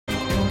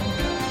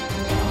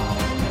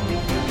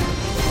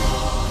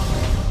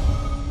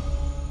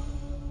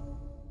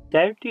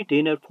Charity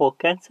dinner for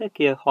Cancer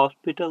Care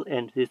Hospital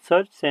and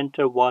Research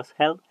Center was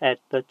held at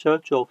the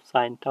Church of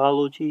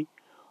Scientology,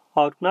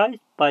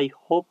 organized by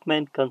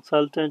Hopeman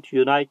Consultant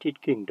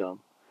United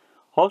Kingdom.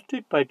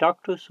 Hosted by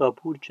Dr.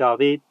 Sabur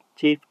Javed,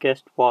 chief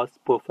guest was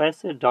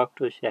Professor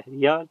Dr.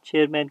 Shahryar,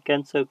 Chairman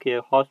Cancer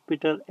Care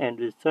Hospital and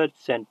Research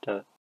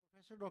Center.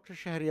 Professor Dr.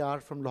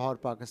 Shahryar from Lahore,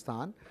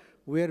 Pakistan.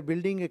 We are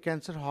building a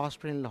cancer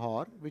hospital in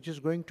Lahore, which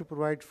is going to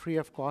provide free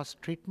of cost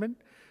treatment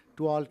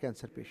to all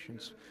cancer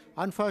patients.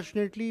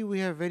 Unfortunately, we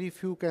have very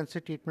few cancer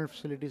treatment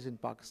facilities in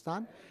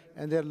Pakistan,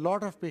 and there are a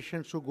lot of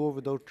patients who go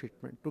without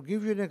treatment. To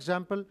give you an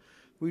example,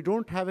 we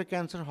don't have a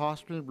cancer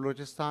hospital in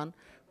Balochistan.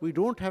 We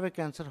don't have a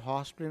cancer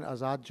hospital in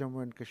Azad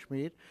Jammu and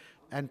Kashmir,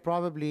 and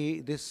probably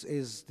this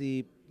is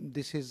the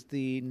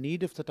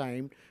need of the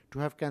time to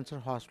have cancer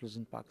hospitals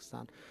in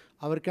Pakistan.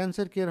 Our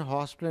Cancer Care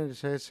Hospital and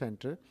Research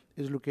Center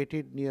is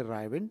located near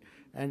Raivan,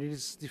 and it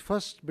is the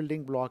first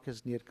building block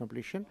is near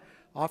completion.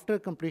 After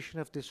completion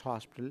of this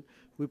hospital,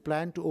 we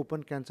plan to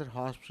open cancer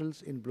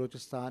hospitals in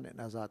Balochistan and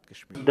Azad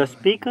Kashmir. The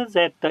speakers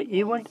at the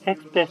event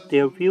expressed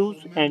their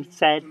views and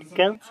said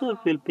cancer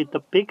will be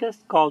the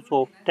biggest cause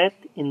of death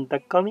in the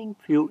coming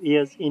few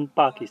years in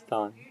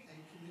Pakistan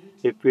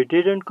if we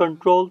didn't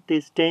control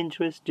this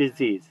dangerous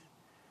disease.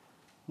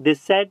 They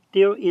said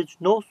there is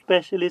no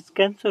specialist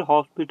cancer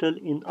hospital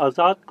in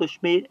Azad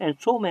Kashmir and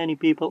so many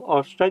people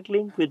are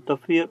struggling with the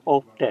fear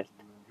of death.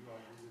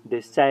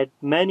 They said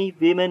many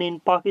women in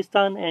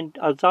Pakistan and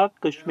Azad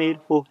Kashmir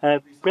who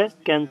have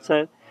breast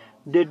cancer,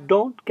 they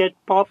don't get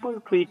proper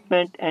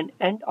treatment and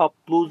end up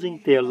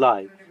losing their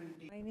life.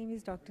 My name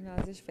is Dr.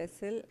 Nazish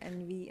Faisal,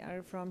 and we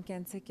are from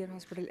Cancer Care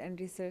Hospital and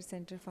Research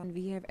Center.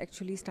 We have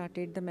actually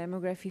started the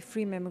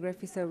free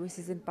mammography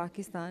services in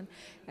Pakistan,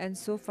 and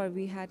so far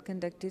we had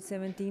conducted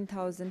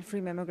 17,000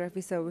 free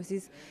mammography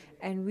services,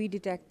 and we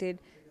detected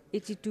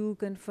 82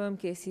 confirmed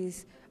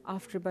cases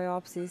after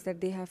biopsies that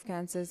they have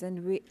cancers,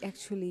 and we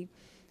actually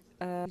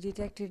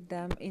detected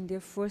them in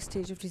their first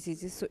stage of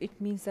diseases. So it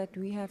means that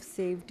we have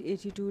saved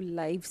 82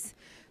 lives.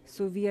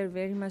 So we are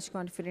very much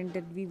confident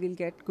that we will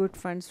get good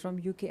funds from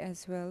UK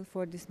as well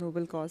for this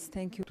noble cause.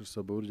 Thank you. To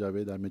Sabur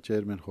Javed, I'm a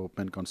chairman,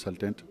 Hopeman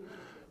Consultant.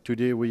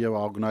 Today we have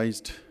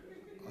organized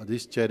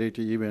this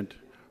charity event,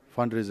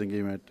 fundraising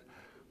event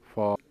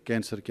for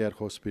Cancer Care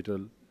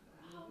Hospital,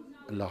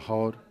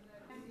 Lahore,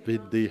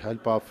 with the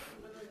help of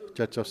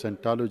Church of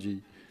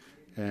Scientology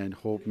and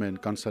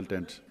Hopeman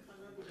Consultants.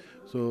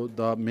 So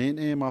the main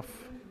aim of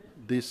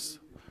this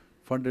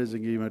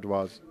fundraising event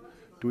was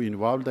to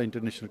involve the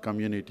international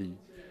community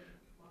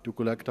to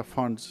collect the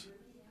funds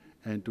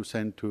and to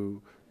send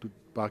to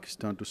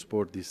Pakistan to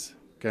support this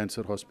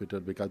cancer hospital,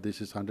 because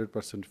this is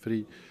 100%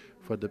 free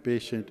for the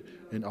patient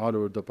in all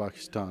over the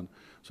Pakistan.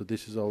 So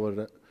this is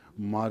our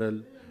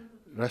moral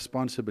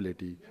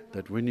responsibility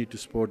that we need to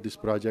support this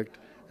project,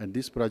 and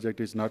this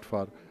project is not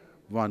for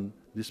one,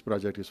 this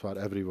project is for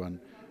everyone.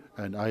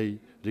 And I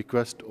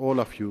request all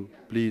of you,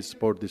 please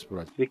support this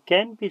project. We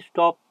can be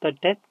stopped the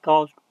death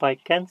caused by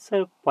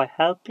cancer by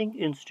helping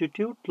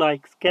institutes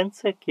like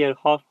Cancer Care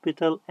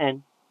Hospital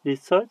and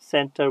Research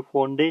Center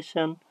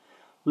Foundation,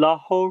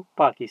 Lahore,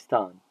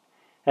 Pakistan.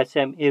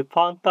 SM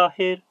Irfan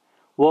Tahir,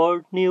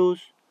 World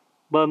News,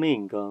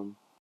 Birmingham.